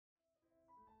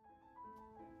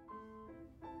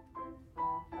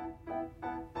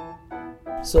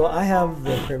So I have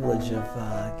the privilege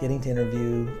of getting to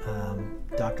interview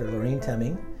Dr. Lorene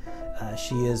Temming.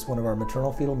 She is one of our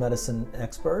maternal fetal medicine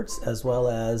experts, as well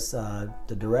as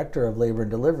the director of labor and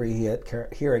delivery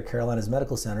here at Carolina's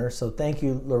Medical Center. So thank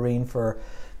you, Lorene, for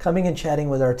coming and chatting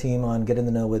with our team on Getting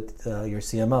to Know with your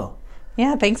CMO.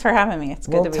 Yeah, thanks for having me. It's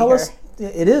good to be here.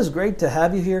 It is great to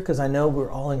have you here because I know we're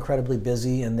all incredibly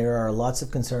busy and there are lots of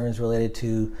concerns related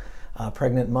to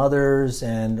pregnant mothers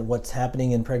and what's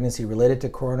happening in pregnancy related to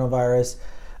coronavirus.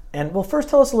 And well, first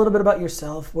tell us a little bit about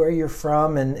yourself, where you're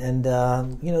from, and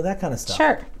that kind of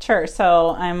stuff. Sure.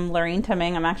 So I'm Lorene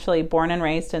Temming. I'm actually born and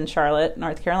raised in Charlotte,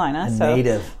 North Carolina.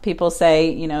 Native. People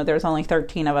say, there's only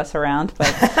 13 of us around,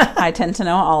 but I tend to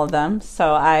know all of them.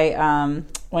 So I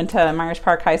went to Myers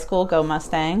Park High School, go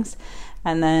Mustangs,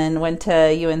 and then went to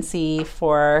UNC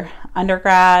for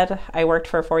undergrad. I worked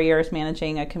for 4 years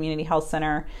managing a community health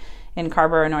center in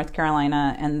Carborough, North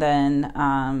Carolina, and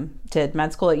then did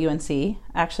med school at UNC.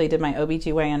 Actually did my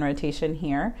OBGYN rotation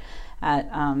here at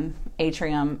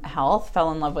Atrium Health.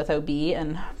 Fell in love with OB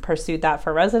and pursued that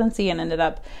for residency and ended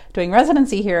up doing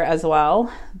residency here as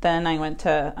well. Then I went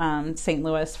to St.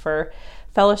 Louis for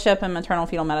fellowship in maternal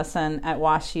fetal medicine at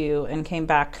WashU and came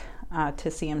back to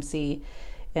CMC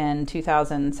in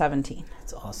 2017.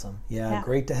 That's awesome. Yeah,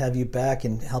 great to have you back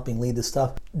and helping lead the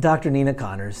stuff. Dr. Ngina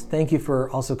Connors, thank you for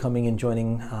also coming and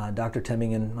joining Dr.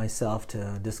 Temming and myself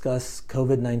to discuss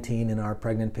COVID-19 in our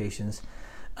pregnant patients.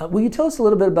 Will you tell us a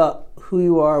little bit about who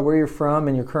you are, where you're from,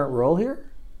 and your current role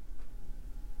here?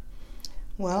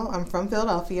 Well, I'm from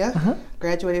Philadelphia,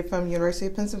 graduated from University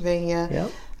of Pennsylvania.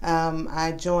 Yep.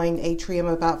 I joined Atrium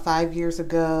about 5 years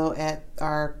ago at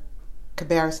our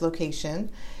Cabarrus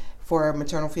location for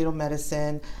maternal fetal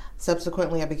medicine.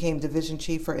 Subsequently, I became division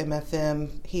chief for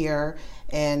MFM here,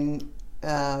 and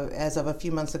as of a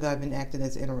few months ago, I've been acting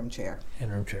as interim chair.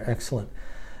 Interim chair, excellent.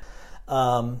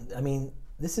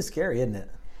 This is scary, isn't it?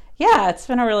 Yeah, it's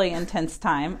been a really intense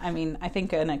time. I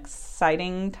think an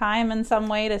exciting time in some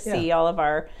way to see all of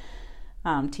our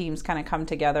teams kind of come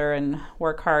together and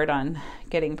work hard on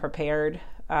getting prepared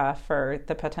for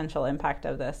the potential impact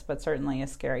of this, but certainly a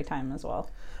scary time as well.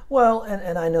 Well,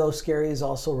 and I know scary is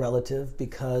also relative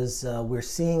because we're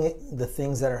seeing the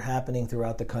things that are happening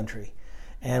throughout the country,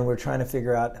 and we're trying to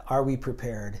figure out, are we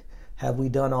prepared? Have we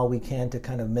done all we can to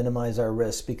kind of minimize our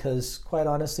risk? Because quite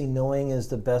honestly, knowing is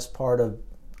the best part of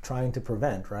trying to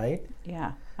prevent, right?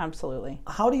 Yeah, absolutely.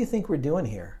 How do you think we're doing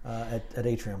here at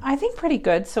Atrium? I think pretty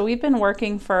good. So we've been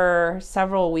working for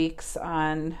several weeks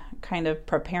on kind of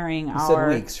preparing You said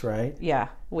weeks, right? Yeah,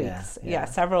 weeks. Yeah.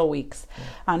 Several weeks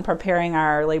on preparing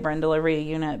our labor and delivery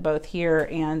unit, both here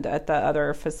and at the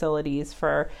other facilities,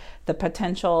 for the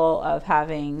potential of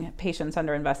having patients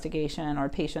under investigation or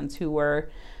patients who were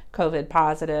COVID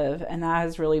positive. And that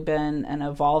has really been an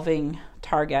evolving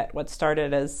target. What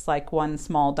started as like one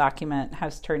small document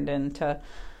has turned into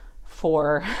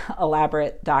 4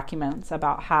 elaborate documents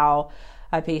about how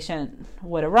a patient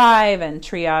would arrive and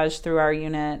triage through our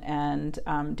unit and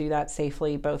do that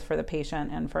safely, both for the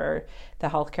patient and for the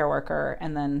healthcare worker,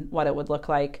 and then what it would look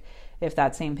like if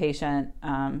that same patient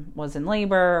was in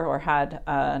labor or had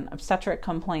an obstetric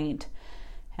complaint,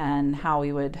 and how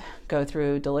we would go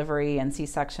through delivery and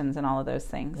C-sections and all of those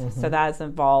things. So that has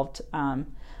involved a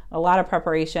lot of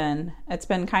preparation. It's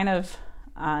been kind of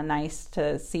nice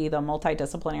to see the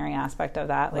multidisciplinary aspect of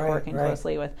that, like working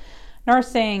closely with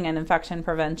nursing and infection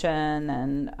prevention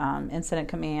and incident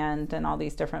command and all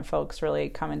these different folks really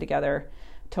coming together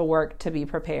to work to be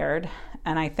prepared.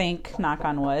 And I think, knock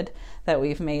on wood, that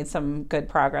we've made some good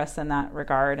progress in that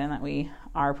regard and that we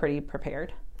are pretty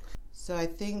prepared. So I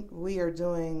think we are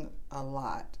doing a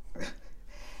lot.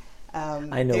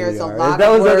 I know there's we are. A lot that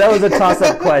was a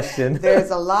toss-up question. There's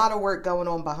a lot of work going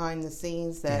on behind the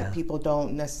scenes that people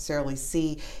don't necessarily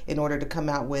see in order to come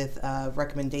out with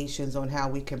recommendations on how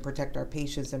we can protect our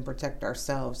patients and protect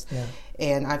ourselves. Yeah.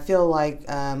 And I feel like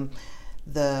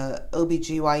the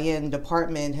OBGYN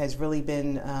department has really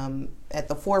been at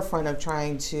the forefront of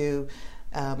trying to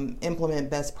implement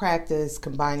best practice,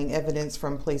 combining evidence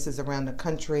from places around the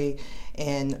country,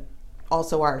 and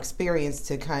also our experience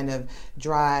to kind of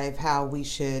drive how we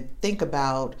should think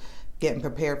about getting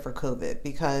prepared for COVID.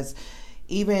 Because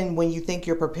even when you think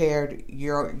you're prepared,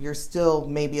 you're still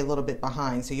maybe a little bit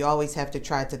behind. So you always have to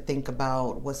try to think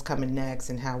about what's coming next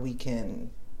and how we can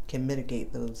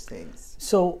mitigate those things.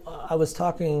 So I was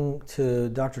talking to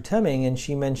Dr. Temming, and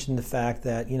she mentioned the fact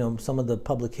that some of the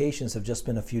publications have just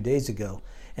been a few days ago,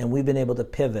 and we've been able to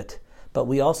pivot. But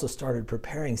we also started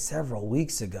preparing several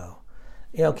weeks ago.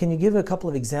 Can you give a couple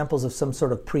of examples of some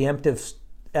sort of preemptive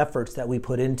efforts that we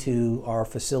put into our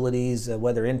facilities,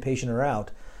 whether inpatient or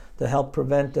out, to help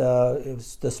prevent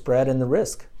the spread and the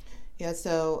risk. Yeah,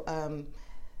 so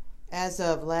as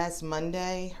of last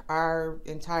Monday, our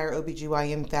entire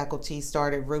OBGYN faculty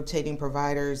started rotating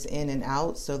providers in and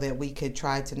out so that we could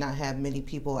try to not have many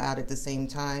people out at the same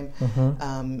time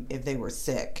if they were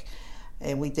sick.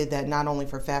 And we did that not only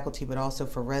for faculty, but also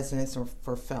for residents or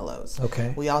for fellows.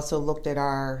 Okay. We also looked at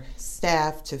our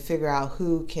staff to figure out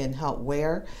who can help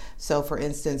where. So, for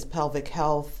instance, pelvic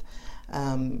health,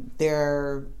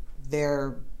 their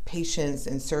patients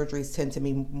and surgeries tend to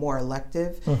be more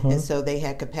elective. And so they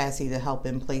had capacity to help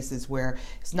in places where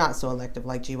it's not so elective,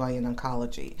 like GYN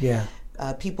oncology. Yeah.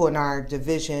 People in our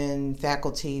division,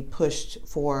 faculty, pushed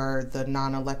for the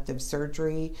non-elective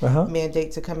surgery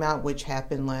mandate to come out, which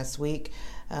happened last week.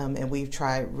 And we've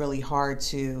tried really hard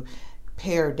to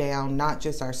pare down not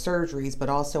just our surgeries, but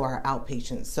also our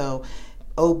outpatients. So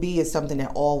OB is something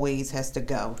that always has to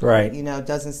go. Right. You know, it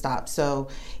doesn't stop. So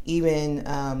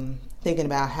even thinking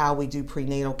about how we do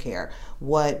prenatal care,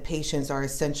 what patients are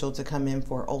essential to come in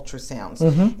for ultrasounds.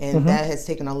 And that has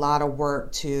taken a lot of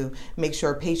work to make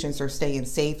sure patients are staying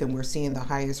safe and we're seeing the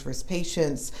highest risk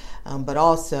patients, but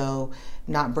also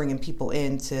not bringing people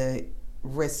into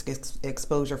risk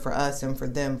exposure for us and for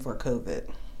them for COVID.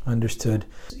 Understood.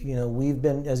 You know, we've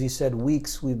been, as you said,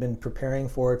 weeks we've been preparing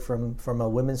for it from a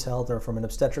women's health or from an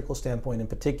obstetrical standpoint in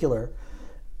particular.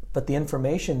 But the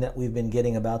information that we've been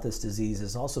getting about this disease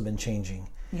has also been changing.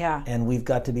 Yeah. And we've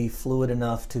got to be fluid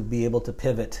enough to be able to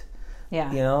pivot.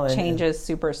 Yeah. You know, changes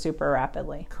super, super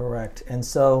rapidly. Correct. And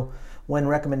so when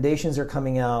recommendations are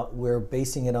coming out, we're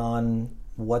basing it on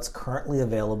what's currently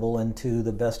available and to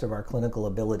the best of our clinical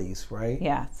abilities, right?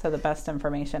 Yeah. So the best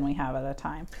information we have at a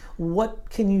time. What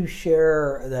can you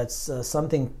share that's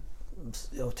something?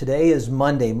 Today is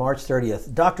Monday, March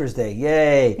 30th, Doctor's Day.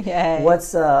 Yay! Yay.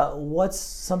 What's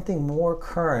something more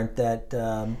current that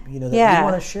that we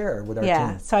want to share with our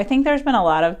team? So I think there's been a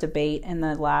lot of debate in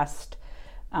the last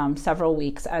several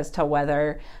weeks as to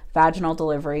whether vaginal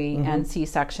delivery and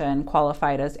C-section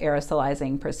qualified as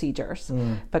aerosolizing procedures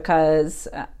because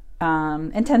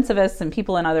intensivists and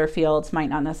people in other fields might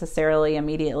not necessarily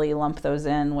immediately lump those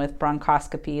in with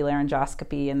bronchoscopy,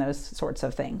 laryngoscopy, and those sorts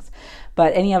of things.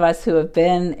 But any of us who have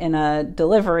been in a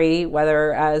delivery,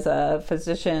 whether as a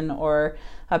physician or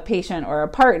a patient or a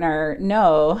partner,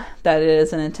 know that it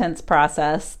is an intense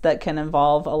process that can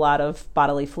involve a lot of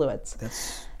bodily fluids.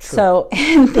 That's true. So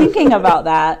in thinking about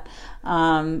that,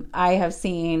 I have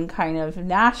seen kind of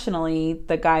nationally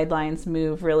the guidelines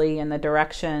move really in the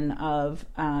direction of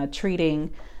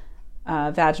treating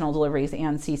vaginal deliveries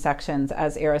and C-sections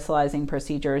as aerosolizing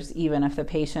procedures, even if the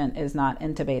patient is not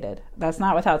intubated. That's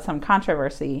not without some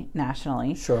controversy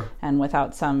nationally, and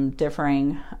without some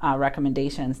differing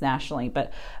recommendations nationally.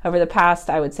 But over the past,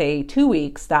 I would say, 2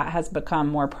 weeks, that has become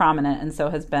more prominent and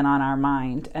so has been on our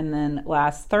mind. And then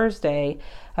last Thursday,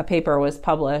 a paper was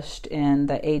published in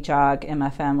the AJOG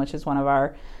MFM, which is one of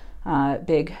our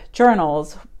big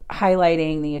journals,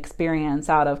 highlighting the experience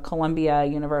out of Columbia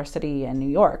University in New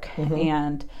York.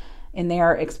 And in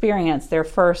their experience, their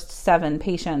first 7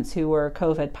 patients who were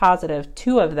COVID positive,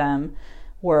 2 of them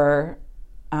were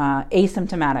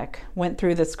asymptomatic, went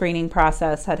through the screening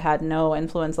process, had no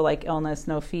influenza-like illness,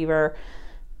 no fever,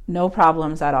 no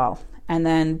problems at all. And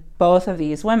then both of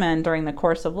these women during the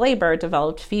course of labor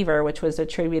developed fever, which was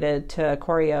attributed to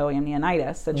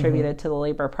chorioamnionitis, attributed to the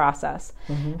labor process.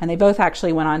 And they both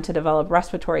actually went on to develop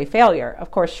respiratory failure.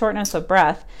 Of course, shortness of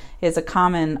breath is a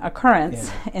common occurrence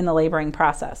in the laboring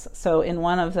process. So in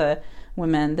one of the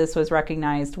women, this was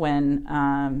recognized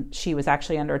when she was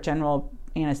actually under general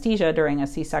anesthesia during a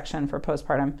C-section for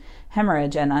postpartum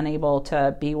hemorrhage and unable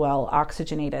to be well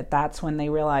oxygenated. That's when they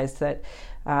realized that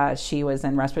she was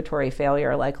in respiratory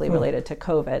failure, likely related to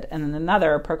COVID. And then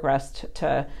another progressed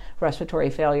to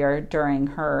respiratory failure during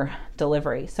her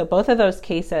delivery. So both of those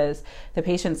cases, the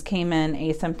patients came in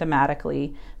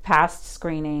asymptomatically, passed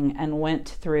screening, and went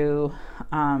through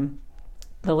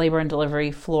the labor and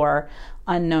delivery floor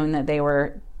unknown that they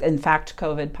were in fact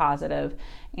COVID positive.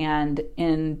 And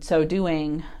in so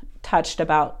doing, touched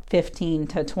about 15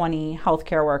 to 20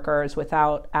 healthcare workers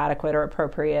without adequate or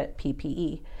appropriate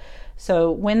PPE.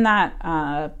 So when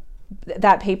that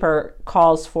paper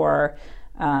calls for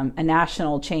a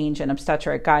national change in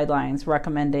obstetric guidelines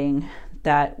recommending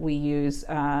that we use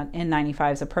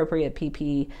N95's appropriate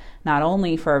PPE not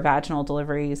only for vaginal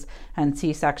deliveries and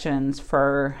C-sections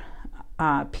for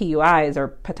PUIs or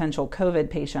potential COVID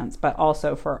patients, but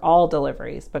also for all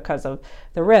deliveries because of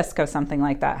the risk of something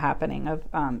like that happening, of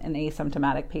an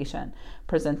asymptomatic patient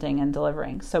presenting and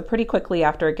delivering. So pretty quickly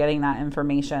after getting that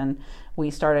information,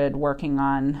 we started working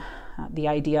on the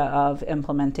idea of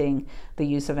implementing the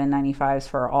use of N95s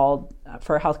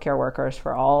for healthcare workers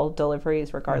for all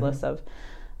deliveries, regardless of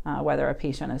whether a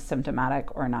patient is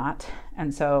symptomatic or not.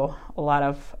 And so a lot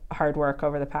of hard work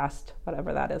over the past,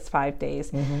 whatever that is, 5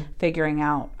 days, figuring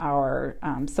out our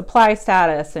supply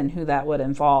status and who that would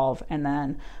involve, and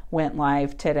then went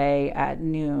live today at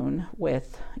noon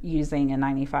with using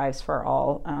N95s for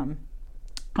all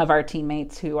of our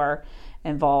teammates who are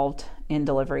involved in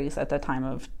deliveries at the time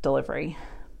of delivery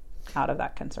out of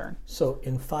that concern. So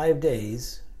in 5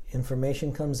 days,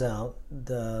 information comes out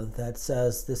that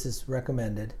says this is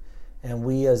recommended, and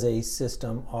we as a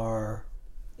system are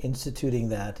instituting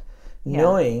that,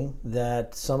 knowing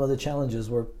that some of the challenges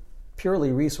were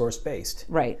purely resource-based.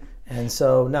 Right. And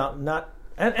so now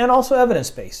and also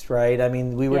evidence-based, right? I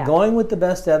mean, we were going with the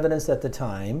best evidence at the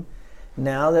time.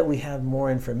 Now that we have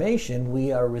more information,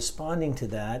 we are responding to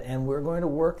that, and we're going to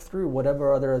work through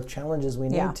whatever other challenges we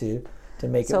need to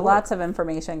make it work. So lots of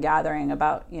information gathering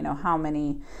about, how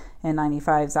many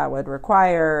N95s that would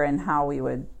require and how we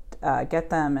would get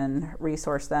them and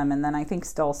resource them. And then I think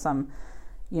still some,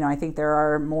 I think there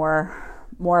are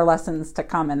more lessons to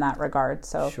come in that regard.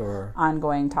 So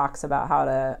ongoing talks about how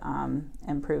to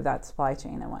improve that supply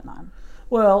chain and whatnot.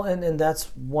 Well, and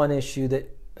that's one issue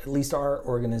that at least our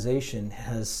organization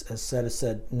has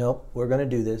said, nope, we're going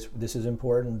to do this. This is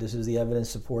important. This is the evidence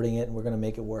supporting it, and we're going to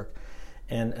make it work.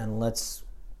 And let's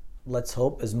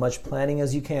hope as much planning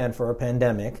as you can for a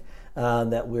pandemic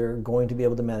that we're going to be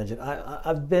able to manage it.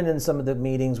 I've been in some of the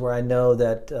meetings where I know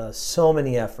that so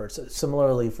many efforts,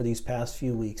 similarly for these past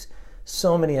few weeks,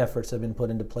 so many efforts have been put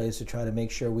into place to try to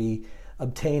make sure we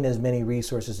obtain as many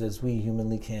resources as we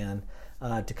humanly can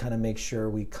to kind of make sure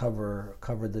we cover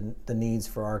the needs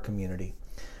for our community.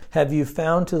 Have you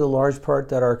found to the large part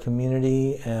that our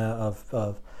community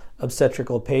of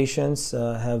obstetrical patients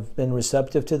have been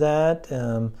receptive to that?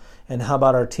 And how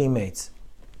about our teammates?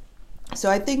 So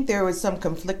I think there was some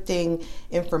conflicting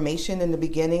information in the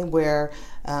beginning where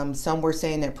some were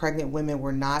saying that pregnant women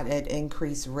were not at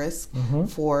increased risk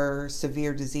for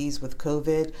severe disease with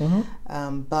COVID.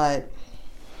 But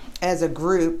as a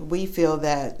group, we feel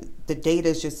that the data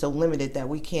is just so limited that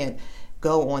we can't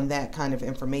go on that kind of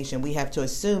information. We have to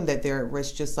assume that they're at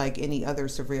risk just like any other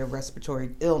severe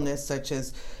respiratory illness, such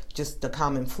as just the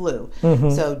common flu.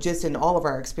 So just in all of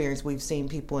our experience, we've seen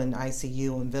people in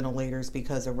ICU and ventilators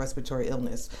because of respiratory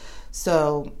illness.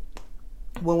 So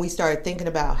when we started thinking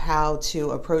about how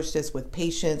to approach this with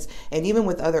patients and even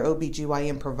with other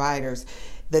OBGYN providers,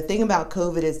 the thing about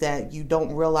COVID is that you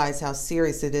don't realize how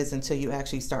serious it is until you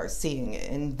actually start seeing it.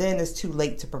 And then it's too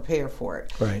late to prepare for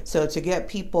it. Right. So to get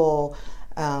people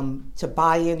to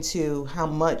buy into how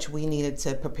much we needed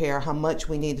to prepare, how much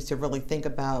we needed to really think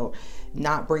about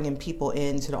not bringing people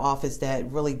into the office that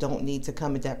really don't need to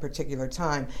come at that particular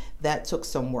time, that took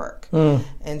some work.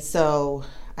 And so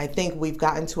I think we've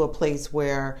gotten to a place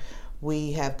where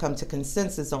we have come to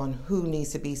consensus on who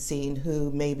needs to be seen,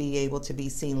 who may be able to be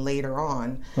seen later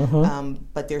on.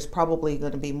 But there's probably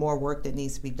going to be more work that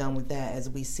needs to be done with that as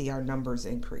we see our numbers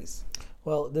increase.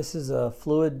 Well, this is a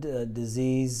fluid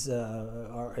disease,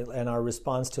 and our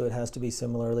response to it has to be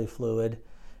similarly fluid.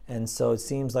 And so it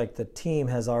seems like the team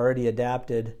has already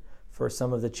adapted for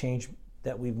some of the change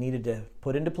that we've needed to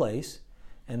put into place.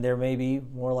 And there may be,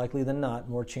 more likely than not,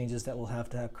 more changes that will have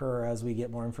to occur as we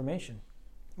get more information.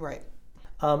 Right.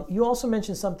 You also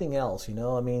mentioned something else,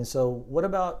 so what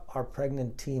about our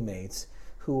pregnant teammates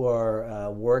who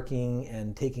are working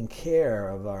and taking care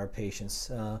of our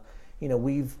patients?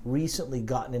 We've recently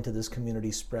gotten into this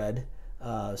community spread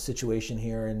situation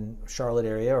here in Charlotte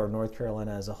area or North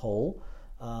Carolina as a whole.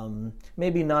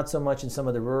 Maybe not so much in some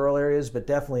of the rural areas, but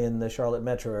definitely in the Charlotte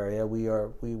metro area,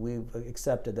 we've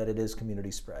accepted that it is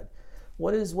community spread.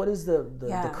 What is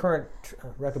the current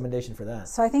recommendation for that?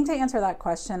 So I think to answer that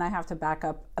question, I have to back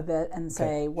up a bit and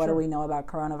say, what do we know about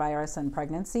coronavirus and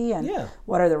pregnancy, and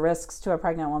what are the risks to a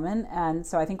pregnant woman? And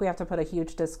so I think we have to put a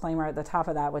huge disclaimer at the top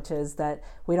of that, which is that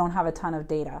we don't have a ton of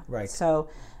data. Right. So,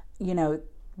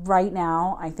 right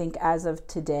now, I think as of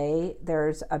today,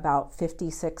 there's about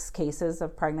 56 cases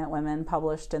of pregnant women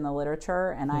published in the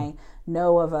literature, and I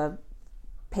know of a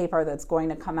paper that's going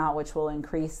to come out which will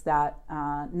increase that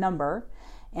number.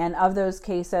 And of those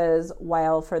cases,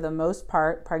 while for the most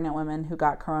part pregnant women who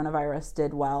got coronavirus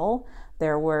did well,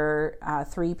 there were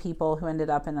 3 people who ended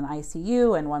up in an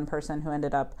ICU and 1 person who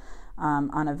ended up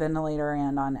on a ventilator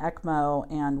and on ECMO,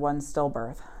 and 1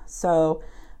 stillbirth. So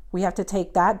we have to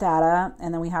take that data,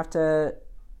 and then we have to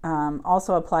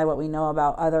also apply what we know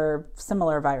about other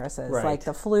similar viruses, like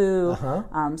the flu,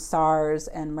 SARS,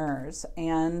 and MERS,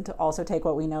 and also take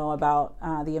what we know about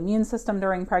the immune system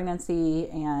during pregnancy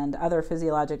and other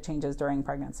physiologic changes during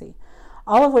pregnancy.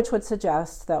 All of which would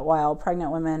suggest that while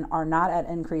pregnant women are not at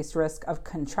increased risk of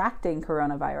contracting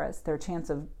coronavirus, their chance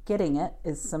of getting it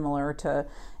is similar to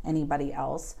anybody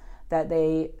else, that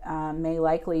they may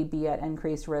likely be at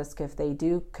increased risk if they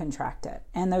do contract it.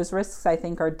 And those risks, I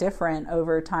think, are different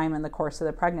over time in the course of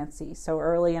the pregnancy. So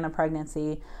early in a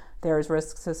pregnancy, there's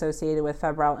risks associated with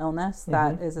febrile illness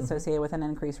that is associated with an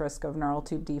increased risk of neural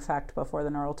tube defect before the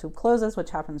neural tube closes, which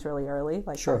happens really early,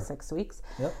 like by 6 weeks.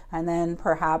 And then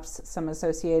perhaps some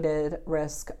associated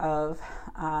risk of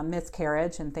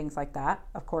miscarriage and things like that.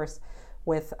 Of course,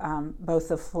 with both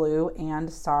the flu and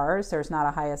SARS, there's not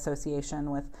a high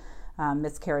association with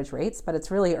miscarriage rates, but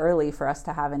it's really early for us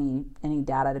to have any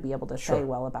data to be able to say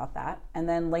well about that. And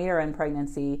then later in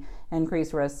pregnancy,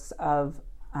 increased risks of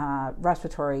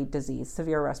respiratory disease,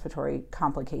 severe respiratory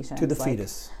complications. To the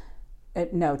fetus?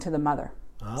 No, to the mother.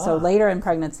 So later in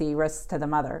pregnancy, risks to the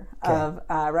mother of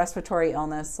respiratory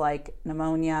illness like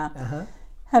pneumonia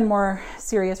and more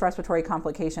serious respiratory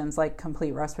complications like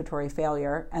complete respiratory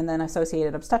failure, and then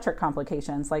associated obstetric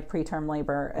complications like preterm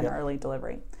labor and early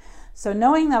delivery. So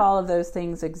knowing that all of those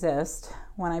things exist,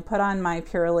 when I put on my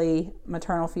purely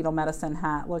maternal fetal medicine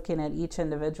hat looking at each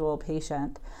individual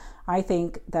patient, I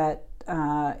think that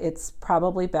it's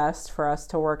probably best for us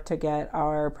to work to get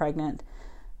our pregnant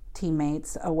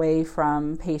teammates away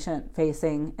from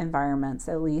patient-facing environments,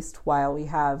 at least while we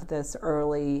have this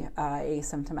early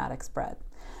asymptomatic spread.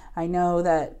 I know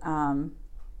that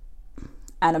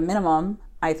at a minimum,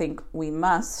 I think we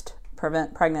must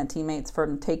prevent pregnant teammates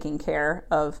from taking care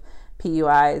of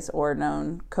PUIs or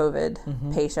known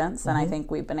COVID patients, and I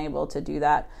think we've been able to do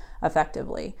that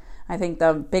effectively. I think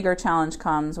the bigger challenge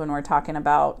comes when we're talking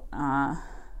about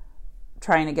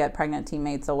trying to get pregnant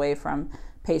teammates away from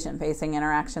patient-facing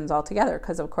interactions altogether,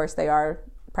 because of course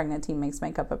pregnant teammates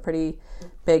make up a pretty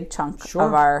big chunk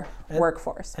of our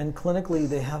workforce. And clinically,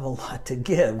 they have a lot to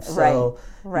give, so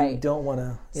you don't want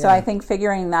to... So I think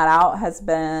figuring that out has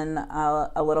been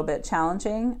a little bit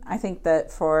challenging. I think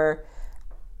that for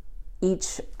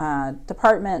each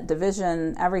department,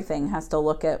 division, everything has to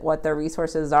look at what their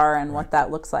resources are and what that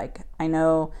looks like. I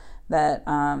know that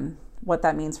what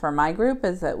that means for my group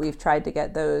is that we've tried to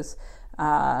get those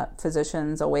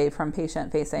physicians away from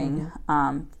patient-facing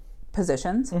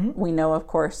positions. We know, of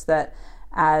course, that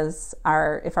if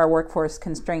our workforce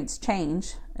constraints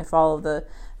change, if all of the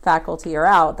faculty are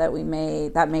out, that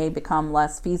may become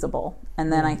less feasible.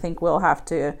 And then I think we'll have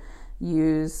to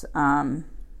use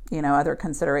other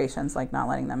considerations like not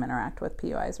letting them interact with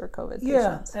PUIs or COVID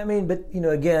patients. I mean, but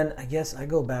again, I guess I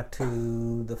go back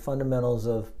to the fundamentals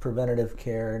of preventative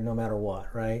care no matter what,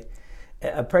 right?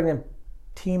 A pregnant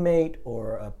teammate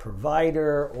or a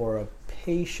provider or a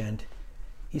patient,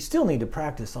 you still need to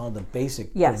practice all the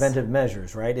basic preventive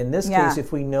measures, right? In this case,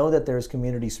 if we know that there's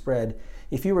community spread,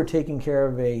 if you were taking care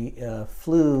of a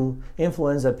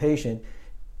influenza patient,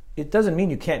 it doesn't mean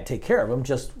you can't take care of them.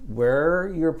 Just wear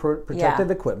your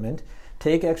protective equipment,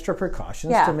 take extra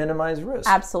precautions to minimize risk.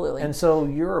 Absolutely. And so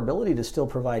your ability to still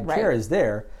provide care is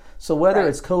there. So whether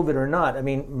it's COVID or not, I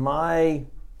mean, my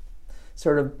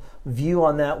sort of view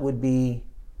on that would be,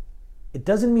 it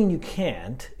doesn't mean you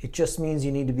can't. It just means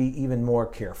you need to be even more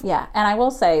careful. Yeah, and I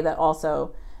will say that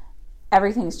also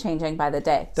everything's changing by the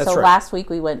day. That's right. Last week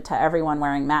we went to everyone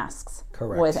wearing masks.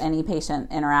 Correct. With any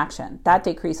patient interaction. That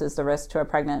decreases the risk to a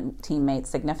pregnant teammate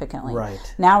significantly. Right.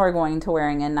 Now we're going to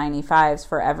wearing N95s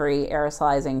for every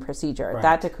aerosolizing procedure. Right.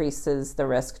 That decreases the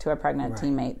risk to a pregnant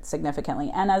teammate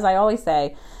significantly. And as I always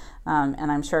say,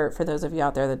 and I'm sure for those of you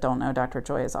out there that don't know, Dr.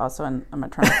 Joy is also a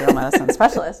maternal fetal medicine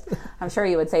specialist. I'm sure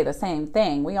you would say the same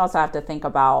thing. We also have to think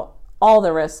about all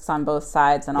the risks on both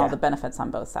sides and all the benefits on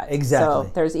both sides. Exactly.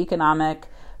 So there's economic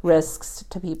risks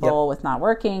to people with not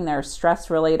working. There's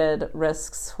stress-related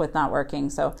risks with not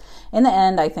working. So in the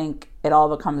end, I think it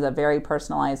all becomes a very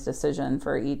personalized decision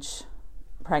for each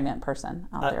pregnant person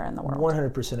out there in the world.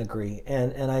 100% agree.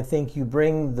 And I think you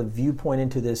bring the viewpoint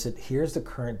into this that here's the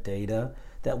current data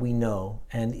that we know.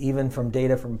 And even from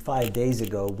data from 5 days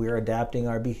ago, we're adapting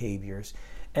our behaviors.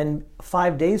 And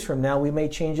 5 days from now, we may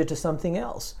change it to something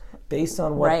else based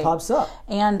on what pops up.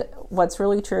 And what's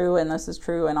really true, and this is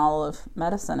true in all of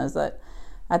medicine, is that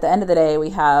at the end of the day, we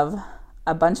have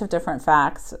a bunch of different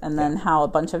facts, and then how a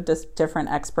bunch of different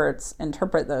experts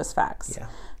interpret those facts. Yeah.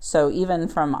 So even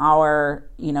from our,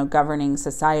 governing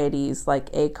societies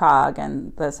like ACOG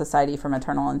and the Society for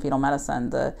Maternal and Fetal Medicine,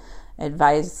 the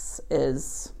advice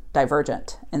is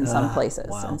divergent in some places.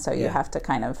 Wow. And so you have to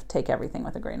kind of take everything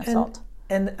with a grain of salt.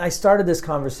 And I started this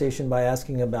conversation by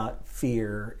asking about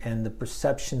fear and the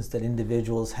perceptions that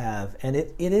individuals have. And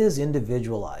it is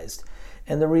individualized.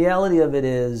 And the reality of it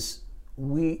is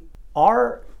we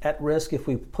are at risk if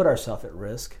we put ourselves at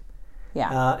risk.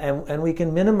 Yeah. And we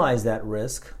can minimize that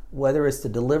risk, whether it's the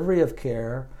delivery of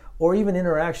care or even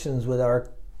interactions with our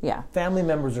family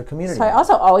members or community. So I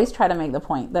also always try to make the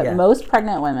point that most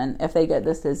pregnant women, if they get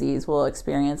this disease, will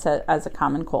experience it as a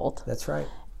common cold. That's right.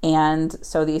 And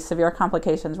so these severe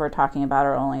complications we're talking about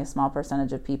are only a small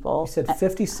percentage of people. You said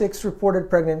 56 reported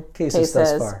pregnant cases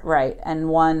thus far. Right, and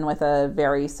one with a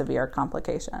very severe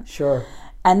complication. Sure.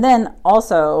 And then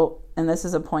also, and this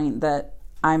is a point that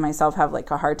I myself have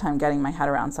like a hard time getting my head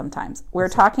around sometimes. We're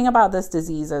talking about this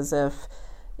disease as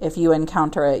if you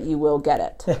encounter it, you will get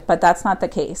it. But that's not the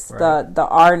case. Right. The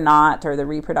R naught, or the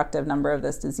reproductive number of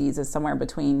this disease, is somewhere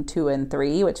between 2 and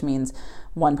 3, which means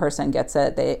one person gets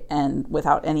it, and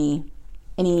without any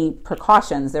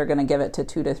precautions, they're going to give it to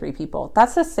 2 to 3 people.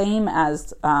 That's the same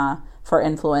as for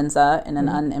influenza in an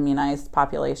unimmunized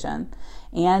population.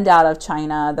 And out of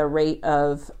China, the rate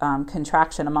of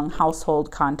contraction among household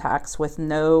contacts with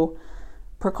no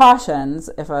precautions,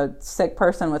 if a sick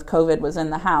person with COVID was in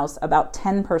the house, about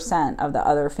 10% of the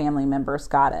other family members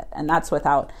got it. And that's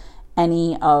without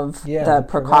any of the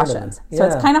precautions. So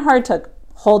it's kind of hard to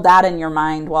hold that in your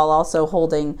mind while also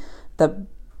holding the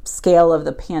scale of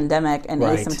the pandemic and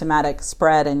asymptomatic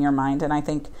spread in your mind. And I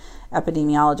think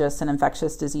epidemiologists and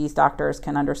infectious disease doctors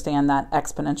can understand that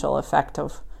exponential effect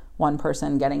of one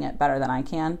person getting it better than I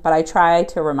can. But I try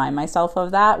to remind myself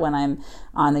of that when I'm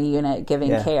on the unit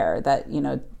giving care, that,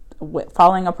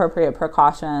 following appropriate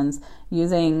precautions,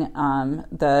 using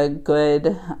the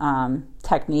good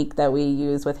technique that we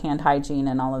use with hand hygiene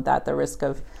and all of that, the risk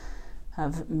of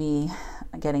me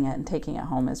getting it and taking it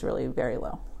home is really very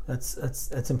low.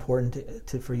 That's important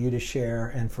for you to share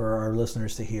and for our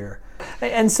listeners to hear.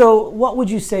 And so what would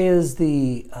you say is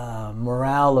the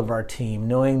morale of our team,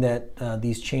 knowing that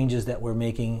these changes that we're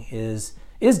making is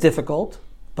difficult,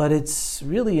 but it's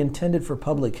really intended for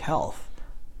public health?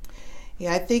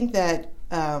 Yeah, I think that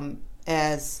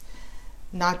as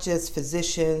not just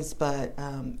physicians, but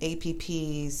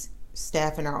APPs,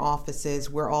 staff in our offices,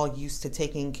 we're all used to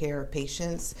taking care of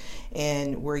patients,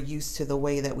 and we're used to the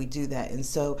way that we do that. And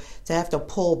so to have to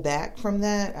pull back from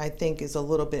that, I think, is a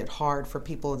little bit hard for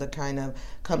people to kind of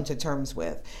come to terms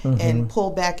with. And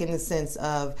pull back in the sense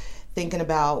of thinking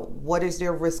about what is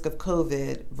their risk of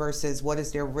COVID versus what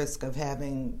is their risk of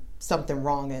having something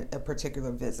wrong at a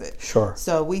particular visit. Sure.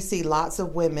 So we see lots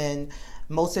of women,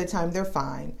 most of the time they're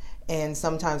fine, and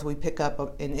sometimes we pick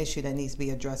up an issue that needs to be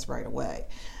addressed right away.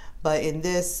 But in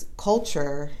this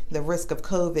culture, the risk of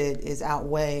COVID is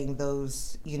outweighing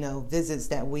those, visits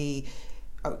that we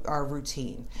are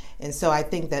routine. And so I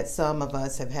think that some of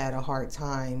us have had a hard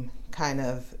time kind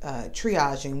of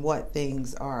triaging what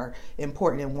things are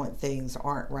important and what things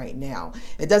aren't right now.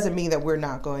 It doesn't mean that we're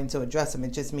not going to address them.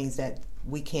 It just means that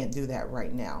we can't do that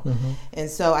right now. And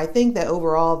so I think that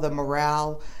overall the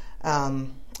morale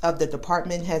of the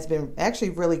department has been actually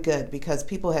really good, because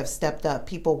people have stepped up.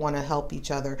 People want to help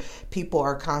each other. People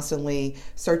are constantly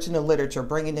searching the literature,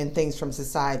 bringing in things from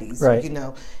societies,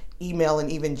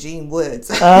 emailing even Gene Woods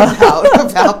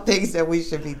about things that we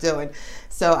should be doing.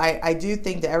 So I do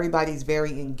think that everybody's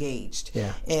very engaged.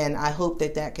 And I hope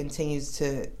that continues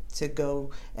to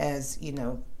go as,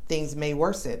 things may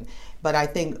worsen. But I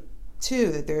think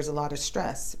too, that there's a lot of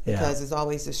stress, because there's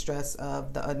always the stress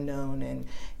of the unknown,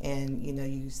 and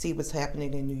you see what's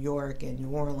happening in New York and New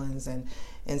Orleans,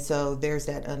 and so there's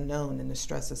that unknown and the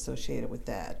stress associated with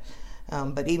that.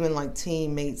 But even like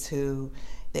teammates who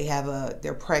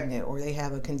they're pregnant, or they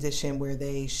have a condition where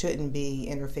they shouldn't be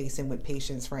interfacing with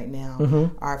patients right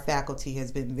now, our faculty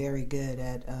has been very good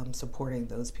at supporting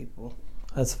those people.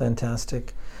 That's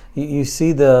fantastic. You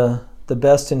see the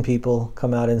best in people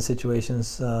come out in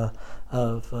situations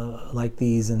of like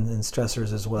these and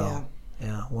stressors as well.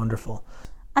 Yeah, wonderful.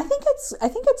 I think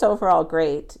it's overall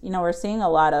great. We're seeing a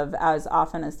lot of, as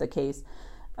often is the case,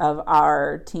 of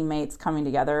our teammates coming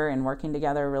together and working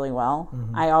together really well.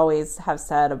 I always have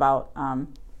said about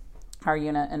our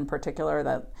unit in particular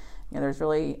that there's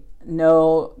really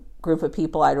no group of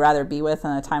people I'd rather be with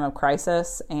in a time of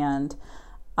crisis, and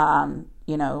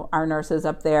our nurses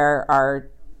up there are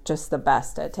just the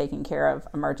best at taking care of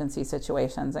emergency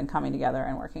situations and coming together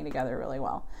and working together really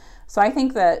well. So I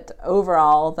think that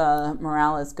overall the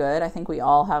morale is good. I think we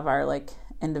all have our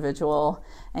individual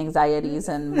anxieties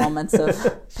and moments of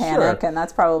panic, Sure. and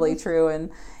that's probably true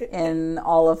in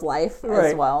all of life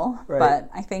as well. Right. But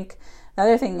I think the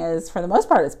other thing is, for the most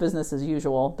part, it's business as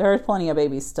usual. There are plenty of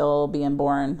babies still being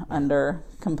born under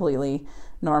completely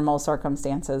normal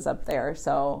circumstances up there.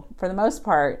 So for the most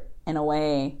part, in a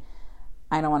way,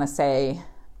 I don't want to say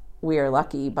we are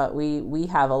lucky, but we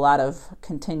have a lot of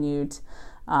continued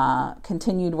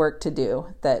work to do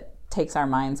that takes our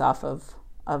minds off of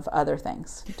other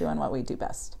things, doing what we do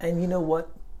best. And you know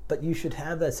what? But you should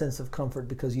have that sense of comfort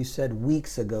because you said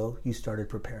weeks ago you started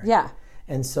preparing. Yeah.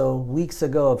 And so weeks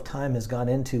ago of time has gone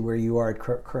into where you are at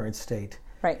current state.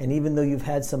 Right. And even though you've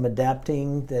had some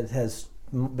adapting that has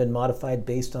been modified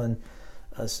based on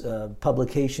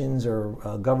publications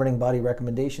or governing body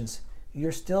recommendations,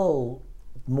 you're still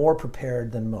more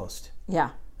prepared than most.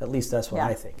 Yeah. At least that's what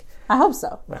I think. I hope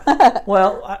so.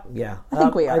 Well, I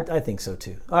think we are. I think so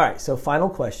too. All right, so final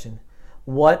question.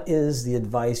 What is the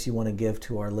advice you want to give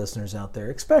to our listeners out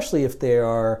there, especially if they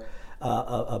are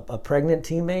a pregnant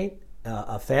teammate,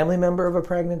 a family member of a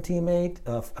pregnant teammate,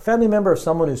 a family member of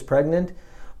someone who's pregnant,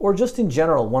 or just in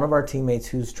general, one of our teammates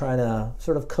who's trying to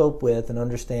sort of cope with and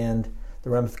understand the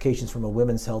ramifications from a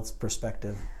women's health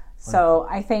perspective? So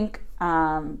I think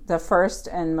the first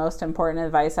and most important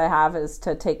advice I have is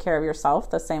to take care of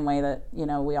yourself the same way that,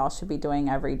 we all should be doing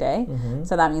every day. Mm-hmm.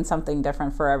 So that means something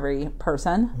different for every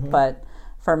person. Mm-hmm. But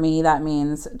for me, that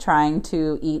means trying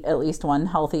to eat at least one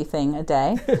healthy thing a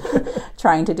day,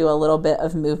 trying to do a little bit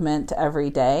of movement every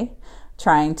day,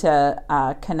 trying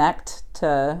to connect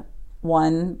to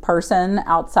one person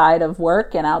outside of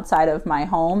work and outside of my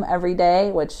home every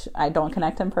day, which I don't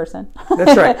connect in person.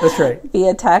 That's right.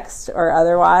 Via text or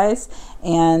otherwise,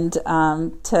 and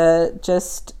to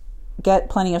just get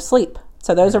plenty of sleep.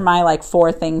 So those are my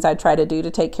 4 things I try to do to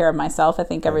take care of myself. I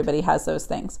think everybody has those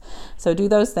things. So do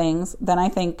those things. Then I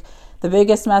think the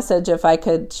biggest message, if I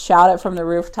could shout it from the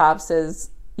rooftops, is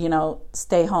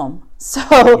stay home. So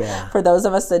for those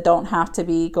of us that don't have to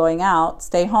be going out,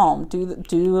 stay home. Do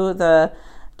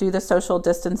the social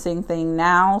distancing thing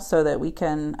now so that we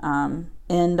can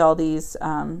end all these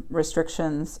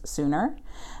restrictions sooner.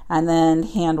 And then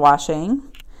hand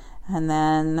washing. And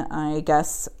then I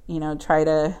guess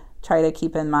try to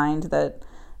keep in mind that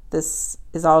this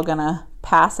is all going to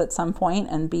pass at some point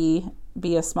and be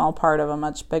a small part of a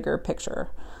much bigger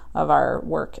picture of our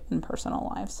work and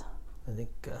personal lives. I think.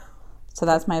 So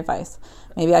that's my advice.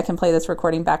 Maybe I can play this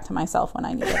recording back to myself when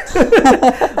I need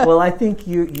it. Well, I think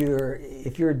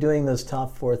if you're doing those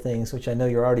top 4 things, which I know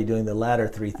you're already doing the latter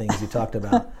 3 things you talked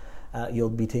about, you'll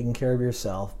be taking care of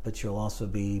yourself, but you'll also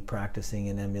be practicing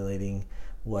and emulating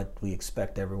what we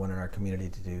expect everyone in our community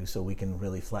to do so we can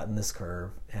really flatten this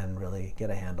curve and really get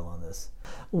a handle on this.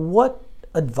 What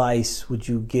advice would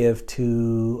you give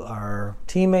to our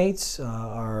teammates,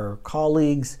 our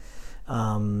colleagues,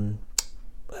 and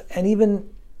even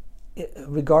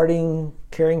regarding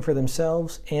caring for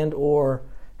themselves and or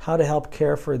how to help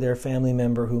care for their family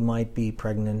member who might be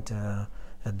pregnant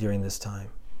during this time?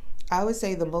 I would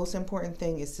say the most important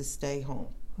thing is to stay home.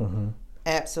 Mm-hmm.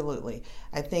 Absolutely.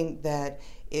 I think that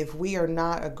if we are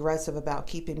not aggressive about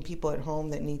keeping people at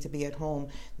home that need to be at home,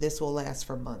 this will last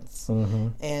for months. Mm-hmm.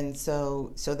 And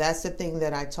so that's the thing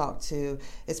that I talk to,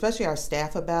 especially our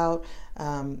staff about,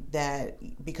 that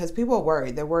because people are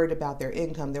worried. They're worried about their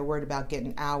income. They're worried about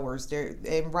getting hours.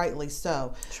 And rightly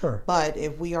so. Sure. But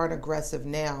if we aren't aggressive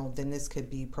now, then this could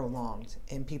be prolonged,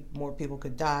 and more people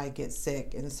could die, get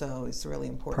sick. And so it's really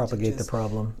important propagate to just, the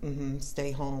problem.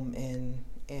 Stay home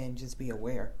and just be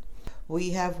aware.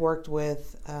 We have worked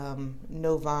with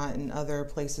Novant and other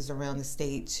places around the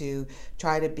state to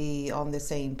try to be on the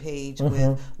same page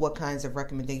with what kinds of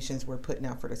recommendations we're putting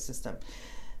out for the system.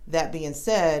 That being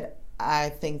said, I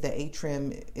think that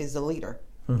Atrium is a leader,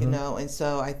 and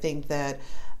so I think that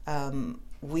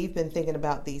we've been thinking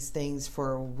about these things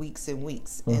for weeks and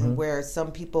weeks, and where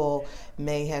some people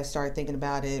may have started thinking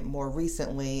about it more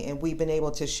recently, and we've been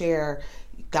able to share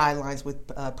guidelines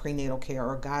with prenatal care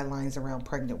or guidelines around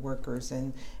pregnant workers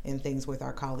and things with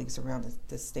our colleagues around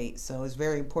the state. So it's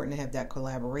very important to have that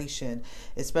collaboration,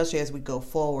 especially as we go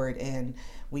forward, and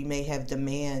we may have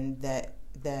demand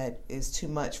that is too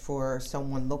much for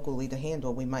someone locally to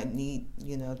handle. We might need,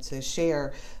 to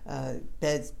share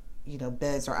beds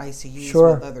or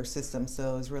ICUs with other systems.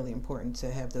 So it's really important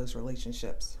to have those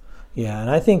relationships. Yeah, and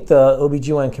I think the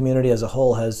OB/GYN community as a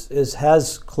whole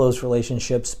has close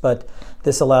relationships, but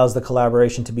this allows the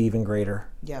collaboration to be even greater.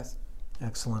 Yes.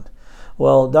 Excellent.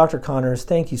 Well, Dr. Connors,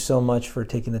 thank you so much for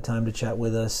taking the time to chat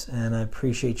with us, and I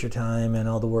appreciate your time and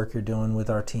all the work you're doing with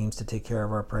our teams to take care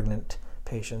of our pregnant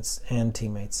patients and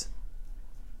teammates.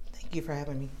 Thank you for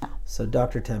having me. So,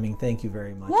 Dr. Temming, thank you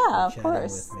very much Yeah, for of chatting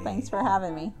course. with me. Thanks for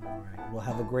having me. All right. Well,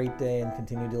 have a great day and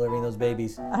continue delivering those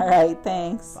babies. All right,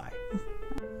 thanks. Bye.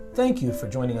 Thank you for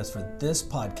joining us for this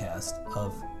podcast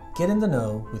of Get in the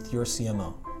Know with Your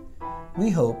CMO. We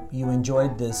hope you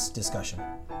enjoyed this discussion.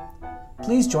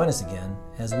 Please join us again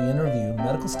as we interview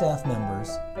medical staff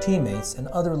members, teammates, and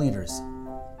other leaders